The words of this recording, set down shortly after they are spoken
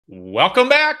Welcome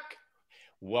back.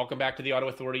 Welcome back to the Auto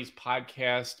Authorities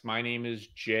podcast. My name is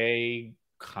Jay,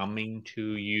 coming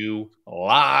to you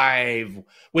live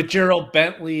with Gerald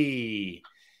Bentley.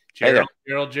 Hey there.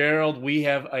 Gerald, we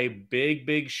have a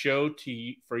big show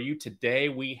for you today.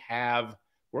 We're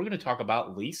going to talk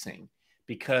about leasing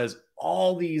because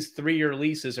all these 3-year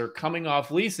leases are coming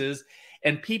off leases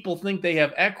and people think they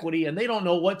have equity and they don't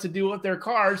know what to do with their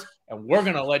cars. And we're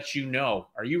going to let you know.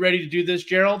 Are you ready to do this,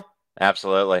 Gerald?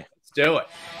 Absolutely. Let's do it.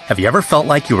 Have you ever felt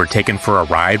like you were taken for a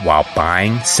ride while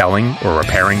buying, selling, or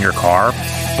repairing your car?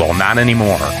 Well, not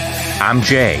anymore. I'm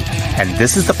Jay, and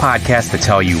this is the podcast to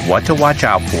tell you what to watch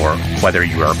out for, whether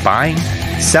you are buying,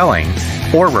 selling,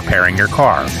 or repairing your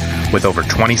car. With over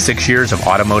 26 years of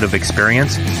automotive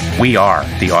experience, we are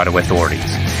the Auto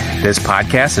Authorities. This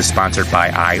podcast is sponsored by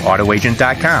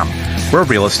iAutoAgent.com. We're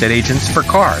real estate agents for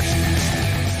cars.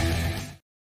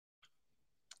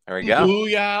 There we go.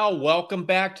 Booyah. Welcome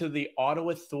back to the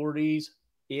Auto Authorities.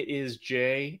 It is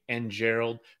Jay and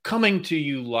Gerald coming to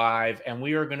you live, and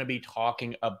we are going to be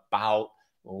talking about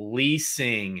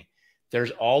leasing.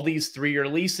 There's all these 3-year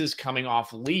leases coming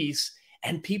off lease,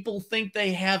 and people think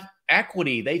they have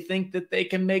equity. They think that they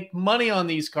can make money on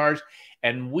these cars,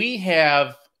 and we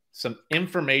have some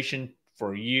information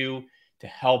for you to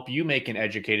help you make an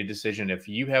educated decision. If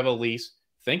you have a lease,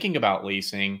 thinking about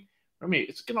leasing, I mean,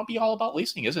 it's going to be all about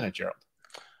leasing, isn't it, Gerald?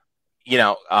 You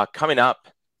know, coming up,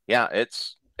 yeah,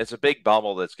 it's a big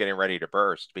bubble that's getting ready to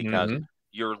burst because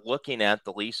you're looking at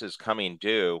the leases coming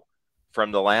due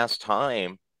from the last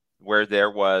time where there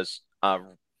was a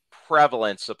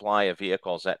prevalent supply of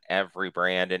vehicles at every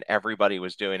brand and everybody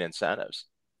was doing incentives.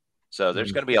 So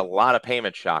there's going to be a lot of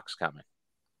payment shocks coming.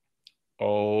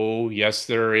 Oh, yes,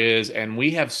 there is. And we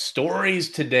have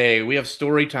stories today. We have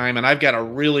story time, and I've got a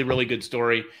really good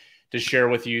story to share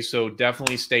with you. So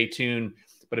definitely stay tuned.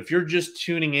 But if you're just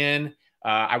tuning in,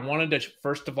 I wanted to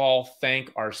first of all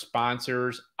thank our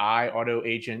sponsors,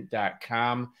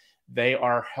 iAutoAgent.com. They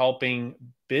are helping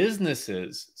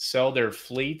businesses sell their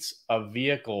fleets of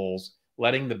vehicles,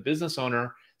 letting the business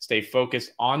owner stay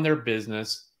focused on their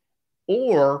business,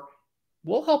 or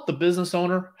we'll help the business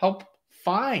owner help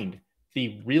find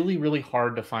the really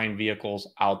hard to find vehicles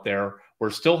out there. We're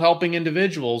still helping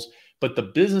individuals, but the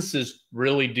businesses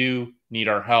really do need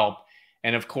our help.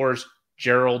 And of course,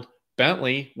 Gerald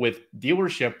Bentley with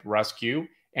Dealership Rescue,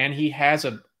 and he has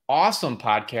an awesome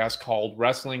podcast called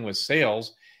Wrestling with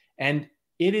Sales, and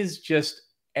it is just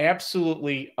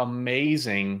absolutely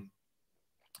amazing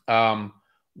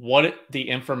what the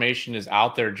information is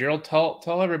out there. Gerald,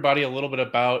 tell everybody a little bit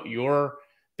about your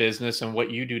business and what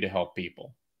you do to help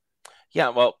people. Yeah,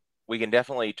 well, we can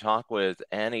definitely talk with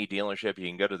any dealership. You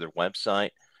can go to their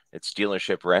website. It's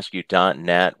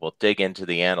dealershiprescue.net. We'll dig into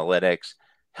the analytics,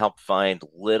 help find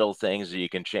little things that you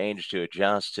can change to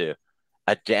adjust to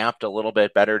adapt a little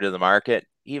bit better to the market.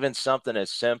 Even something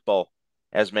as simple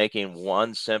as making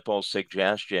one simple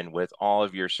suggestion with all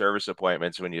of your service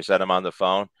appointments when you set them on the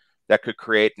phone that could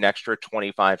create an extra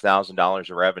 $25,000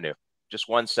 of revenue. Just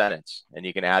one sentence, and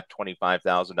you can add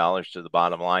 $25,000 to the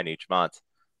bottom line each month.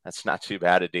 That's not too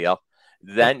bad a deal.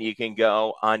 Then you can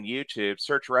go on YouTube,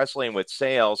 search Wrestling with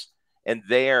Sales, and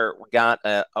there we got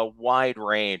a wide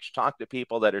range. Talk to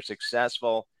people that are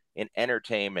successful in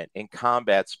entertainment, in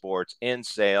combat sports, in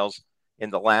sales. In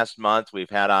the last month,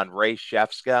 we've had on Ray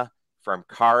Shefska from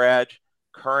Car Edge.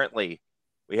 Currently,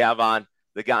 we have on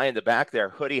the guy in the back there,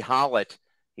 Hoodie Hollett.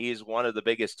 He's one of the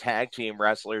biggest tag team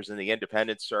wrestlers in the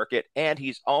independent circuit, and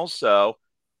he's also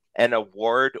an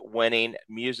award-winning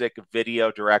music video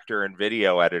director and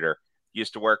video editor.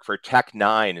 Used to work for Tech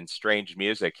Nine and Strange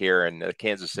Music here in the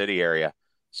Kansas City area.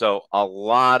 So a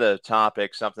lot of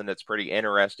topics, something that's pretty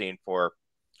interesting for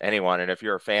anyone. And if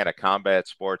you're a fan of combat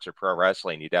sports or pro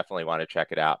wrestling, you definitely want to check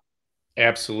it out.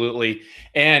 Absolutely.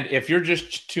 And if you're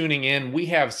just tuning in, we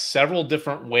have several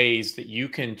different ways that you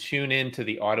can tune into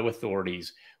the Auto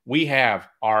Authorities. We have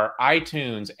our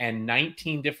iTunes and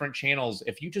 19 different channels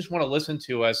if you just want to listen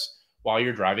to us while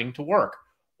you're driving to work.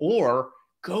 Or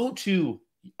go to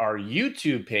our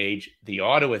YouTube page, the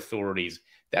Auto Authorities.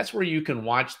 That's where you can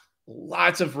watch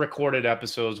lots of recorded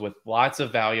episodes with lots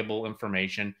of valuable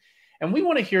information. And we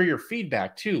want to hear your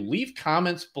feedback too. Leave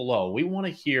comments below. We want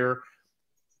to hear,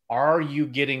 are you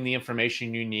getting the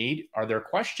information you need? Are there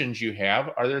questions you have?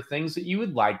 Are there things that you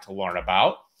would like to learn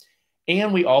about?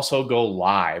 And we also go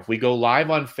live. We go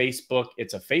live on Facebook.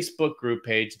 It's a Facebook group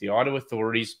page, the Auto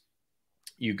Authorities.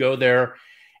 You go there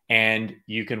and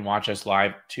you can watch us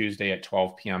live Tuesday at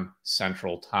 12 p.m.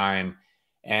 Central Time.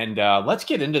 And let's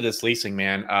get into this leasing,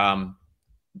 man.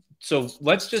 So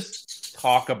let's just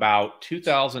talk about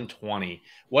 2020.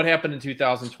 what happened in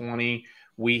 2020?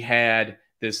 We had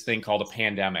this thing called a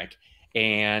pandemic,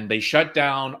 and they shut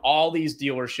down all these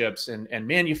dealerships and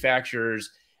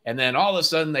manufacturers. And then all of a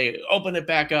sudden they opened it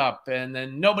back up, and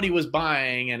then nobody was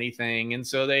buying anything. And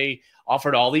so they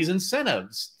offered all these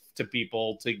incentives to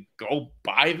people to go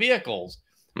buy vehicles.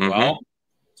 Well,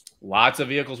 lots of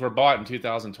vehicles were bought in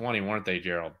 2020, weren't they,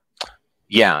 Gerald?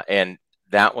 Yeah, and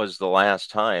that was the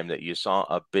last time that you saw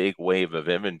a big wave of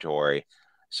inventory.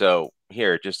 So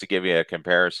here, just to give you a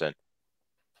comparison,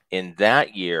 in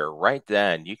that year, right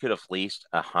then, you could have leased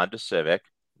a Honda Civic,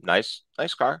 nice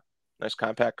car, nice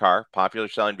compact car, popular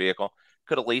selling vehicle.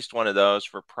 Could have leased one of those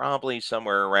for probably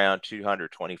somewhere around $225,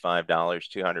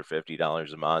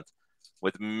 $250 a month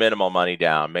with minimal money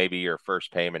down, maybe your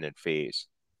first payment and fees.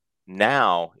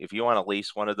 Now, if you want to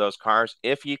lease one of those cars,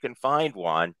 if you can find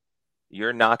one,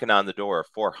 you're knocking on the door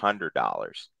of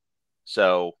 $400.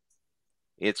 So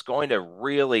it's going to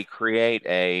really create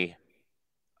a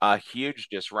huge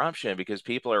disruption because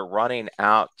people are running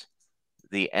out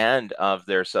the end of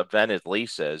their subvented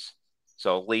leases.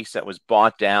 So a lease that was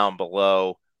bought down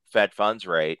below Fed funds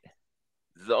rate,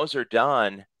 those are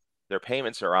done. Their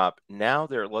payments are up. Now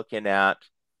they're looking at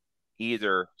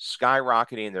either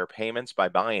skyrocketing their payments by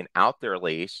buying out their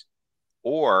lease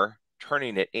or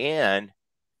turning it in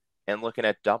and looking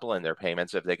at doubling their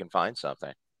payments if they can find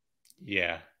something.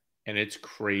 Yeah. And it's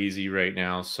crazy right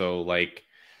now. So like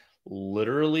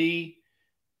literally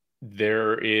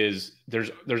there's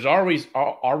always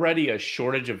already a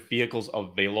shortage of vehicles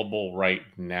available right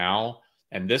now.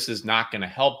 And this is not going to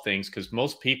help things because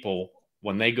most people,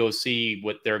 when they go see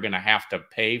what they're going to have to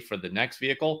pay for the next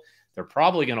vehicle, they're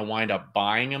probably going to wind up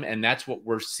buying them. And that's what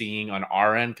we're seeing on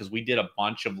our end because we did a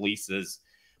bunch of leases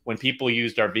when people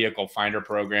used our vehicle finder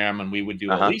program and we would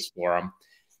do a lease for them.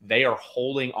 They are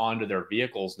holding on to their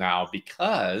vehicles now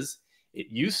because it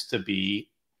used to be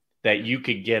that you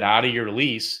could get out of your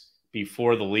lease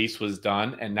before the lease was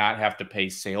done and not have to pay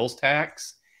sales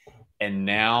tax. And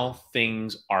now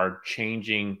things are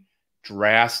changing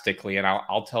drastically. And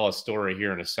I'll tell a story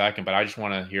here in a second, but I just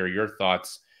want to hear your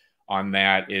thoughts on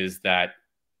that. Is that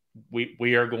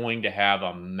we are going to have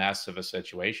a mess of a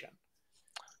situation.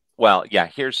 Well, yeah,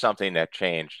 here's something that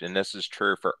changed, and this is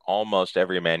true for almost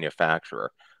every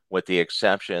manufacturer, with the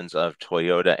exceptions of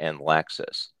Toyota and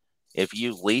Lexus. If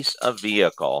you lease a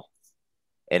vehicle,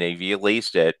 and if you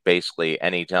leased it basically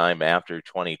anytime after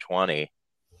 2020,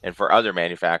 and for other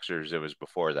manufacturers, it was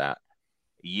before that,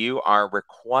 you are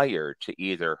required to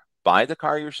either buy the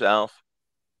car yourself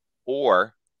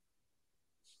or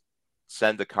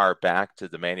send the car back to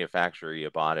the manufacturer you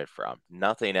bought it from.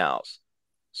 Nothing else.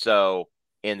 So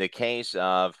in the case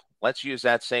of, let's use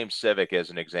that same Civic as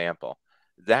an example.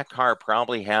 That car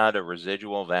probably had a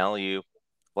residual value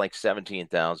like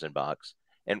 $17,000.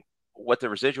 And what the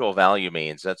residual value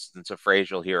means, that's a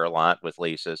phrase you'll hear a lot with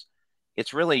leases.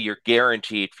 It's really your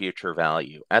guaranteed future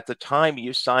value. At the time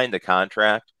you signed the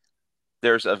contract,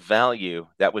 there's a value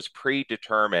that was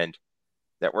predetermined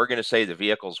that we're going to say the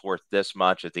vehicle's worth this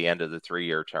much at the end of the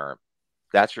 3-year term.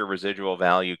 That's your residual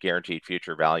value, guaranteed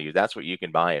future value. That's what you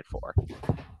can buy it for.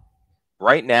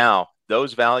 Right now,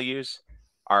 those values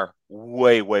are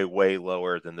way, way, way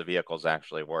lower than the vehicle's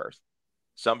actually worth.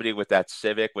 Somebody with that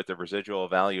Civic with the residual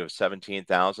value of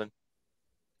 17,000,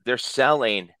 they're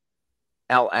selling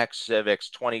LX Civics,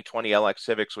 2020 LX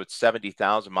Civics with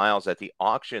 70,000 miles at the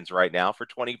auctions right now for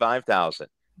 25,000.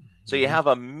 So you have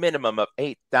a minimum of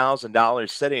 $8,000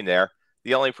 sitting there.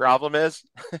 The only problem is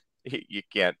you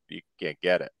can't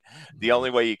get it. The only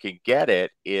way you can get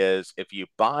it is if you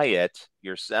buy it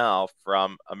yourself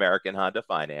from American Honda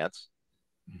Finance,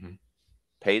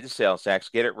 pay the sales tax,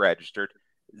 get it registered,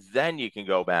 then you can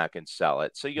go back and sell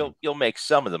it. So you'll make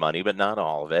some of the money, but not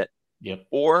all of it. Yep.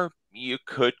 Or you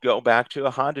could go back to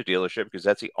a Honda dealership because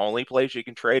that's the only place you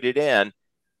can trade it in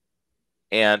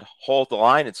and hold the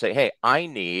line and say, hey, I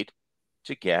need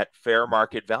to get fair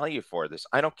market value for this.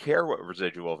 I don't care what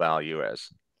residual value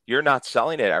is. You're not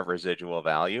selling it at residual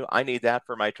value. I need that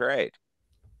for my trade.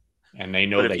 And they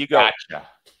know but if you go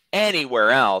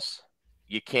anywhere else,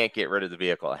 you can't get rid of the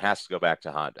vehicle. It has to go back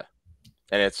to Honda.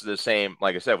 And it's the same,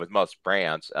 like I said, with most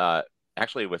brands.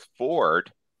 Actually, with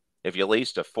Ford, if you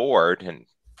leased a Ford, and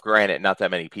granted, not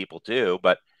that many people do,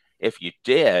 but if you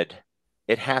did,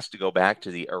 it has to go back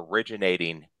to the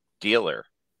originating dealer,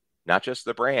 not just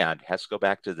the brand. It has to go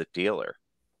back to the dealer.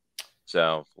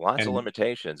 So lots of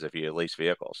limitations if you lease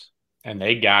vehicles. And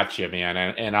they got you, man.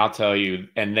 And I'll tell you,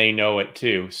 and they know it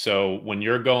too. So when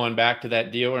you're going back to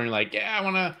that dealer and like, yeah, I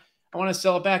want to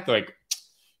sell it back, they're like,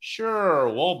 sure,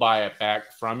 we'll buy it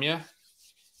back from you.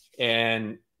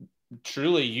 And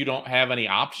truly, you don't have any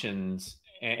options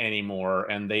anymore,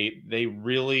 and they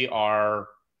really are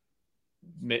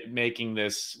making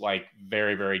this like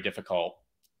very, very difficult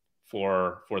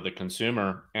for the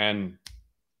consumer. And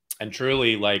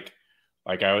truly, like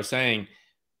I was saying,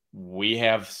 we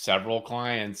have several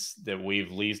clients that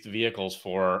we've leased vehicles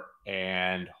for,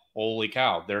 and holy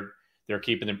cow, they're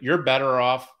keeping them. You're better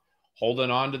off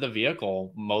holding on to the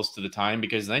vehicle most of the time,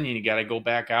 because then you got to go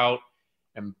back out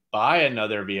and buy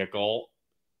another vehicle,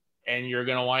 and you're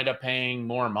going to wind up paying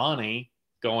more money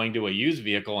going to a used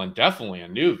vehicle and definitely a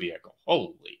new vehicle.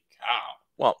 Holy cow.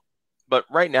 Well, but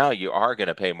right now you are going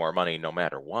to pay more money no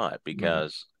matter what,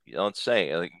 because let's say,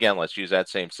 again, let's use that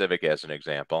same Civic as an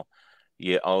example.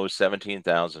 You owe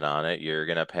 17,000 on it. You're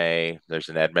going to pay, there's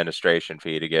an administration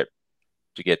fee to get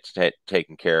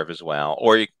taken care of as well.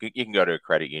 Or you can go to a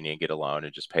credit union, get a loan,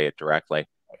 and just pay it directly.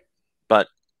 But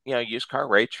used car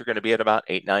rates are going to be at about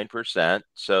 8-9%.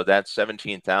 So that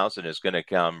 17,000 is going to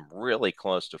come really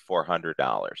close to $400.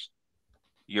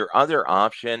 Your other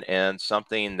option, and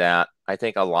something that I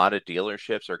think a lot of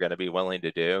dealerships are going to be willing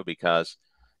to do, because,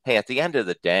 hey, at the end of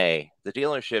the day, the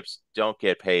dealerships don't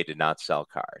get paid to not sell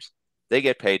cars. They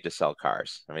get paid to sell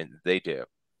cars. I mean, they do.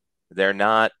 They're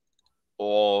not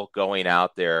all going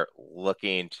out there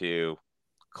looking to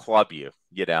club you,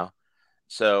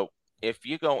 So if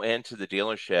you go into the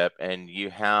dealership and you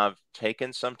have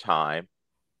taken some time,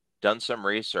 done some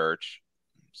research,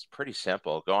 it's pretty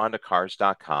simple. Go on to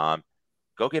cars.com,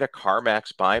 go get a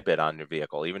CarMax buy bid on your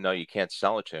vehicle, even though you can't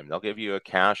sell it to them. They'll give you a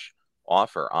cash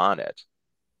offer on it.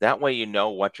 That way you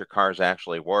know what your car is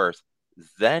actually worth.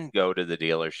 Then go to the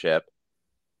dealership.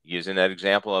 Using that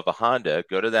example of a Honda,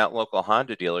 go to that local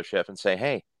Honda dealership and say,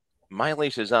 hey, my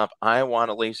lease is up. I want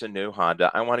to lease a new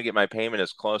Honda. I want to get my payment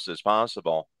as close as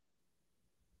possible.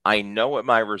 I know what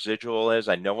my residual is.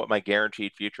 I know what my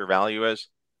guaranteed future value is.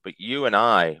 But you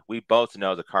and we both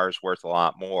know the car is worth a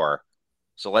lot more.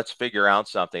 So let's figure out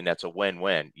something that's a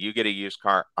win-win. You get a used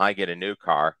car, I get a new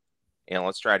car, and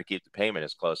let's try to keep the payment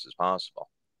as close as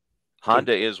possible.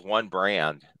 Honda is one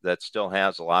brand that still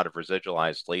has a lot of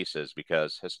residualized leases,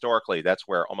 because historically that's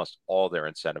where almost all their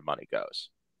incentive money goes.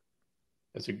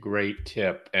 That's a great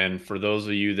tip. And for those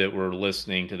of you that were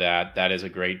listening to that, that is a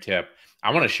great tip. I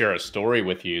want to share a story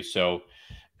with you. So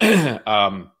there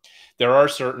are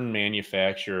certain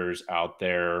manufacturers out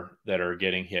there that are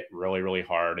getting hit really, really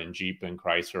hard, and Jeep and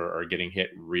Chrysler are getting hit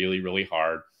really, really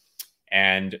hard.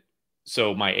 And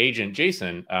so my agent,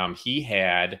 Jason, he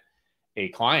had a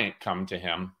client come to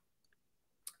him,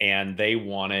 and they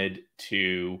wanted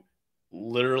to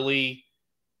literally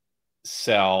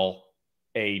sell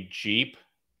a Jeep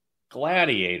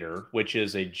Gladiator, which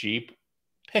is a Jeep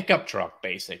pickup truck,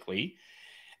 basically.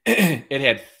 It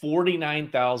had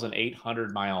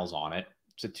 49,800 miles on it.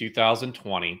 It's a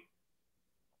 2020.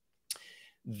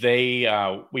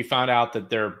 We found out that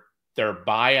their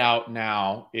buyout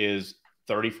now is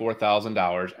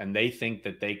 $34,000, and they think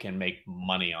that they can make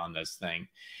money on this thing.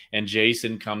 And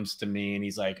Jason comes to me and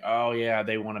he's like, oh yeah,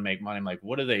 they want to make money. I'm like,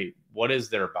 what is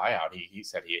their buyout? He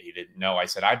said he didn't know. I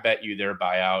said, I bet you their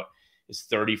buyout is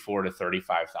 $34,000 to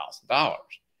 $35,000.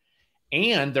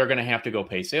 And they're going to have to go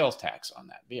pay sales tax on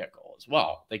that vehicle as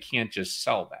well. They can't just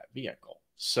sell that vehicle.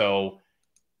 So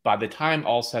by the time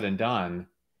all said and done,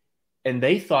 and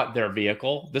they thought their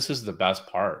vehicle, this is the best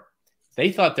part, they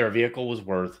thought their vehicle was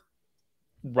worth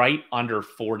right under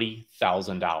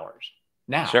 $40,000.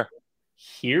 Now, sure.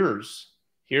 Here's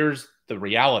the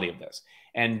reality of this.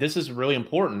 And this is really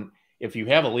important if you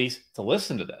have a lease to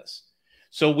listen to this.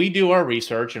 So we do our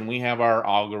research and we have our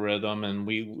algorithm, and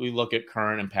we look at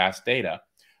current and past data.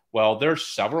 Well, there's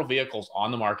several vehicles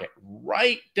on the market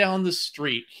right down the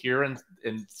street here in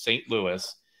St.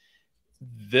 Louis.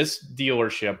 This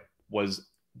dealership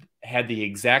had the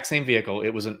exact same vehicle.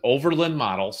 It was an Overland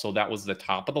model, so that was the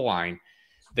top of the line.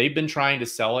 They've been trying to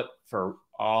sell it for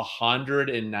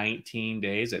 119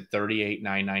 days at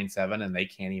 $38,997, and they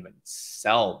can't even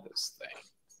sell this thing.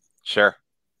 Sure.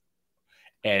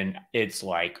 And it's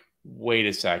like, wait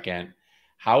a second,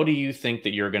 how do you think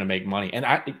that you're going to make money?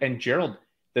 And Gerald,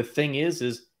 the thing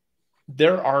is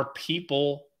there are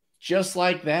people just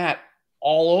like that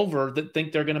all over that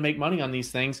think they're going to make money on these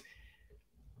things.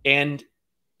 And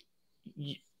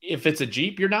if it's a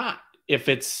Jeep, you're not. If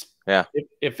it's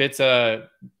a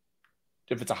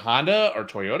Honda or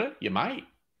Toyota, you might.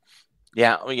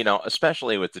 Yeah, well,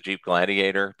 especially with the Jeep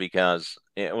Gladiator, because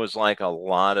it was like a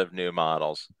lot of new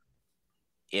models.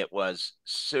 It was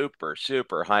super,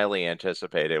 super highly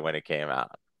anticipated when it came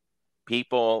out.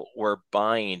 People were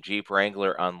buying Jeep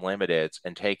Wrangler Unlimiteds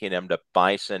and taking them to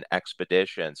Bison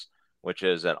Expeditions, which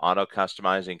is an auto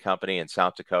customizing company in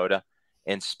South Dakota,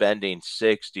 and spending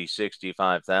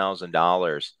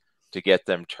 $65,000 to get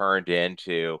them turned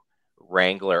into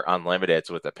Wrangler Unlimiteds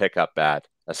with a pickup bed,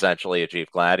 essentially a Jeep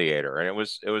Gladiator. And it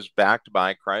was backed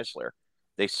by Chrysler.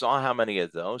 They saw how many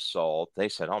of those sold. They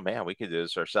said, oh man, we can do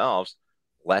this ourselves.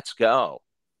 Let's go.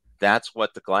 That's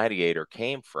what the Gladiator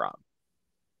came from.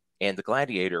 And the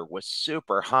Gladiator was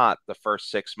super hot the first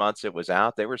 6 months it was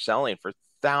out. They were selling for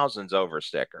thousands over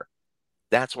sticker.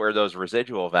 That's where those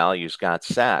residual values got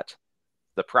set.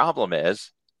 The problem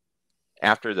is,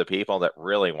 after the people that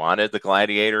really wanted the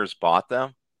Gladiators bought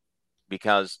them,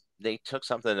 because they took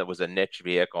something that was a niche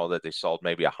vehicle that they sold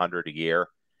maybe 100 a year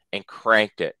and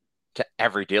cranked it to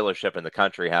every dealership in the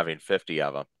country having 50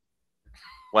 of them.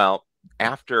 Well,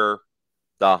 after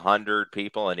the 100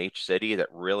 people in each city that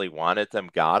really wanted them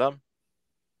got them,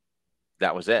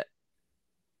 that was it.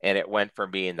 And it went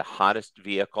from being the hottest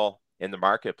vehicle in the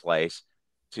marketplace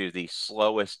to the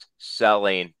slowest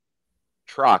selling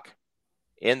truck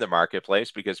in the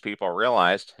marketplace, because people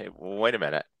realized, hey, wait a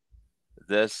minute,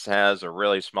 this has a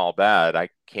really small bed. I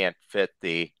can't fit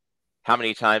the. How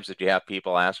many times did you have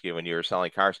people ask you when you were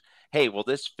selling cars, hey, will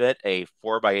this fit a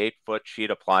 4x8 foot sheet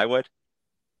of plywood?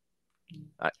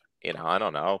 I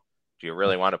don't know. Do you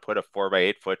really want to put a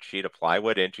 4x8 foot sheet of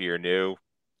plywood into your new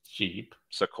Jeep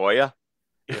Sequoia?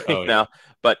 Oh, yeah.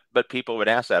 But people would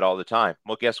ask that all the time.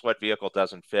 Well, guess what vehicle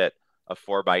doesn't fit a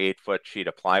 4x8 foot sheet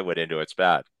of plywood into its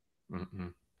bed?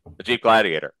 The Jeep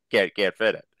Gladiator can't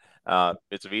fit it.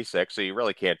 It's a V6, so you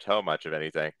really can't tow much of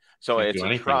anything. So it's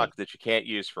a truck that you can't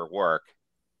use for work.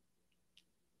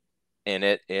 And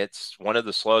it's one of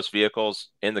the slowest vehicles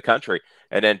in the country.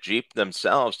 And then Jeep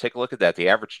themselves, take a look at that. The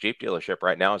average Jeep dealership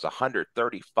right now is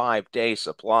 135-day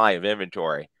supply of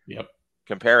inventory. Yep.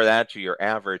 Compare that to your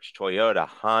average Toyota,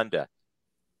 Honda,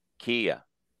 Kia,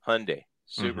 Hyundai,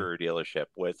 Subaru dealership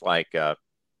with like a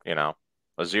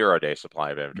 0-day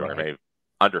supply of inventory, maybe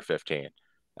under 15.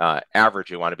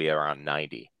 Average, you want to be around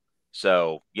 90.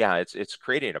 So yeah, it's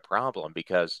creating a problem,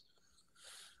 because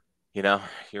you're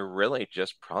really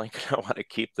just probably going to want to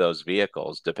keep those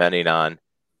vehicles depending on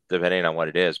what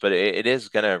it is. But it is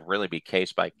going to really be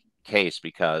case by case,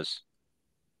 because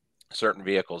certain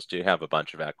vehicles do have a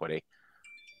bunch of equity.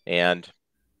 And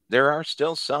there are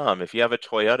still some. If you have a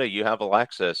Toyota, you have a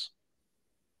Lexus,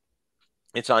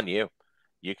 it's on you.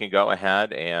 You can go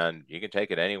ahead and you can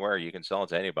take it anywhere. You can sell it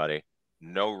to anybody.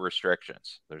 No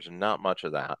restrictions. There's not much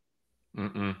of that.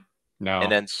 No.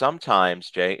 And then sometimes,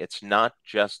 Jay, it's not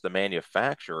just the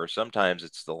manufacturer. Sometimes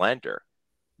it's the lender,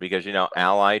 because,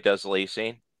 Ally does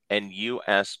leasing and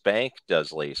U.S. Bank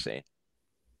does leasing.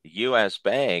 U.S.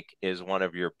 Bank is one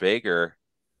of your bigger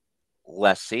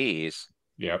lessees.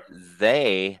 Yep.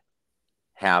 They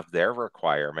have their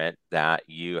requirement that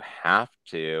you have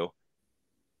to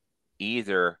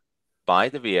either buy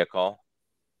the vehicle,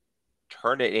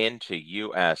 turn it into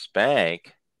U.S.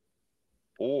 Bank,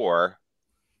 or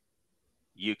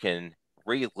you can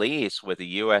release with a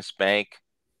U.S. Bank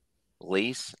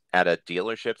lease at a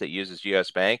dealership that uses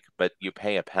U.S. Bank, but you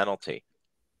pay a penalty.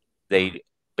 They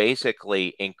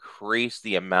basically increase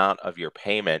the amount of your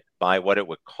payment by what it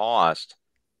would cost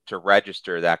to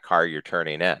register that car you're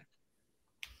turning in.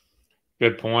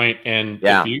 Good point. And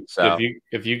yeah,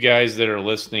 if you guys that are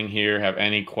listening here have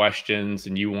any questions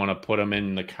and you want to put them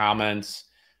in the comments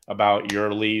about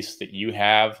your lease that you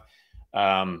have,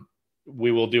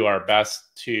 we will do our best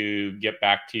to get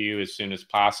back to you as soon as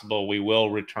possible. We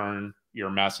will return your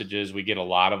messages. We get a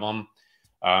lot of them.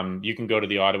 You can go to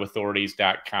the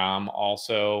autoauthorities.com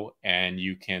also, and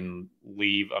you can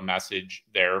leave a message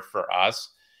there for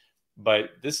us. But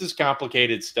this is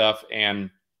complicated stuff, and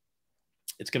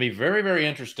it's going to be very, very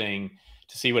interesting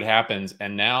to see what happens.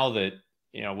 And now that,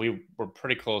 we're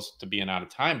pretty close to being out of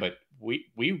time, but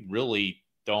we really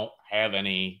don't have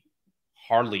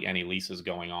hardly any leases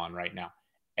going on right now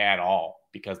at all,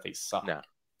 because they suck.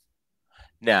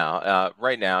 Now,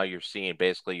 right now you're seeing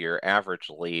basically your average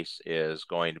lease is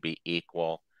going to be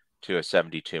equal to a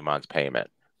 72-month payment.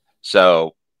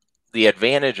 So the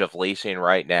advantage of leasing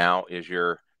right now is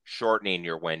you're shortening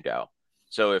your window.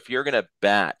 So if you're going to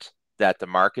bet that the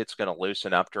market's going to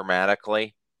loosen up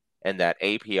dramatically and that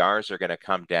APRs are going to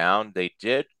come down, they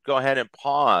did go ahead and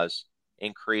pause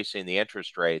increasing the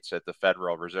interest rates at the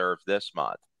Federal Reserve this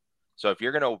month. So if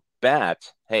you're going to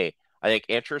bet, hey, I think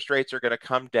interest rates are going to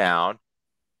come down,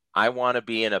 I want to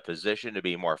be in a position to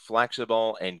be more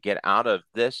flexible and get out of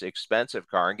this expensive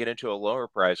car and get into a lower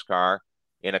price car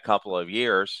in a couple of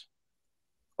years,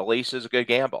 a lease is a good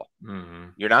gamble.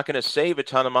 You're not going to save a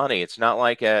ton of money. It's not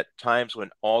like at times when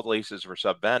all leases were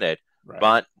subvented,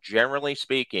 but generally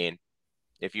speaking,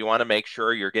 if you want to make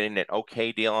sure you're getting an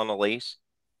okay deal on a lease,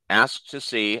 ask to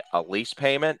see a lease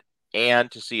payment and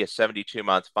to see a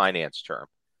 72-month finance term.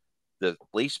 The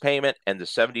lease payment and the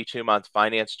 72-month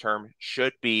finance term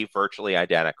should be virtually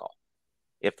identical.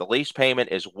 If the lease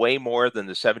payment is way more than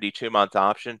the 72-month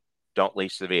option, don't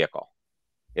lease the vehicle.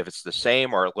 If it's the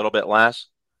same or a little bit less,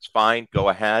 it's fine, go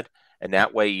ahead. And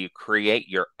that way you create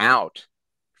your out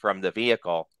from the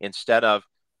vehicle. Instead of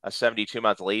a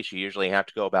 72-month lease, you usually have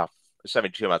to go about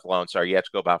 72-month loan, sorry, you have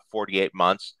to go about 48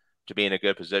 months to be in a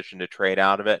good position to trade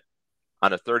out of it.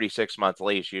 On a 36-month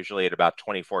lease, usually at about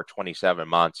 24, 27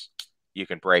 months, you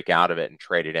can break out of it and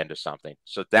trade it into something.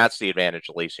 So that's the advantage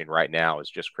of leasing right now, is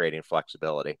just creating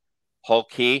flexibility. Whole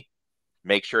key,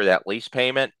 make sure that lease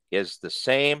payment is the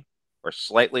same or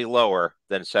slightly lower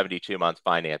than a 72-month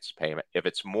finance payment. If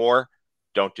it's more,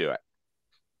 don't do it.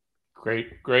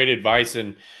 Great advice.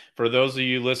 And for those of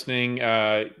you listening,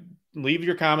 leave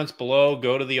your comments below.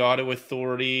 Go to the Auto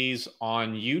Authorities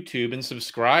on YouTube and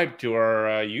subscribe to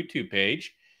our YouTube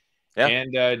page. Yeah.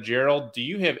 And Gerald, do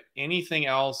you have anything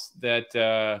else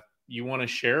that you want to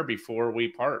share before we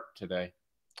part today?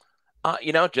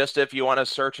 Just if you want to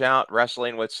search out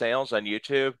Wrestling with Sales on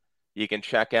YouTube, you can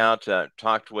check out,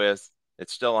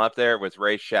 it's still up there with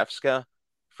Ray Shefska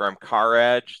from Car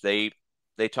Edge. They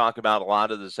talk about a lot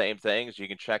of the same things. You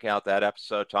can check out that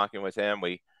episode talking with him.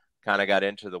 We kind of got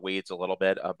into the weeds a little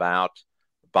bit about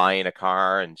buying a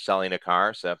car and selling a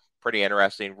car. So pretty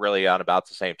interesting, really on about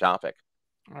the same topic.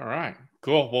 All right,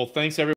 cool. Well, thanks everyone.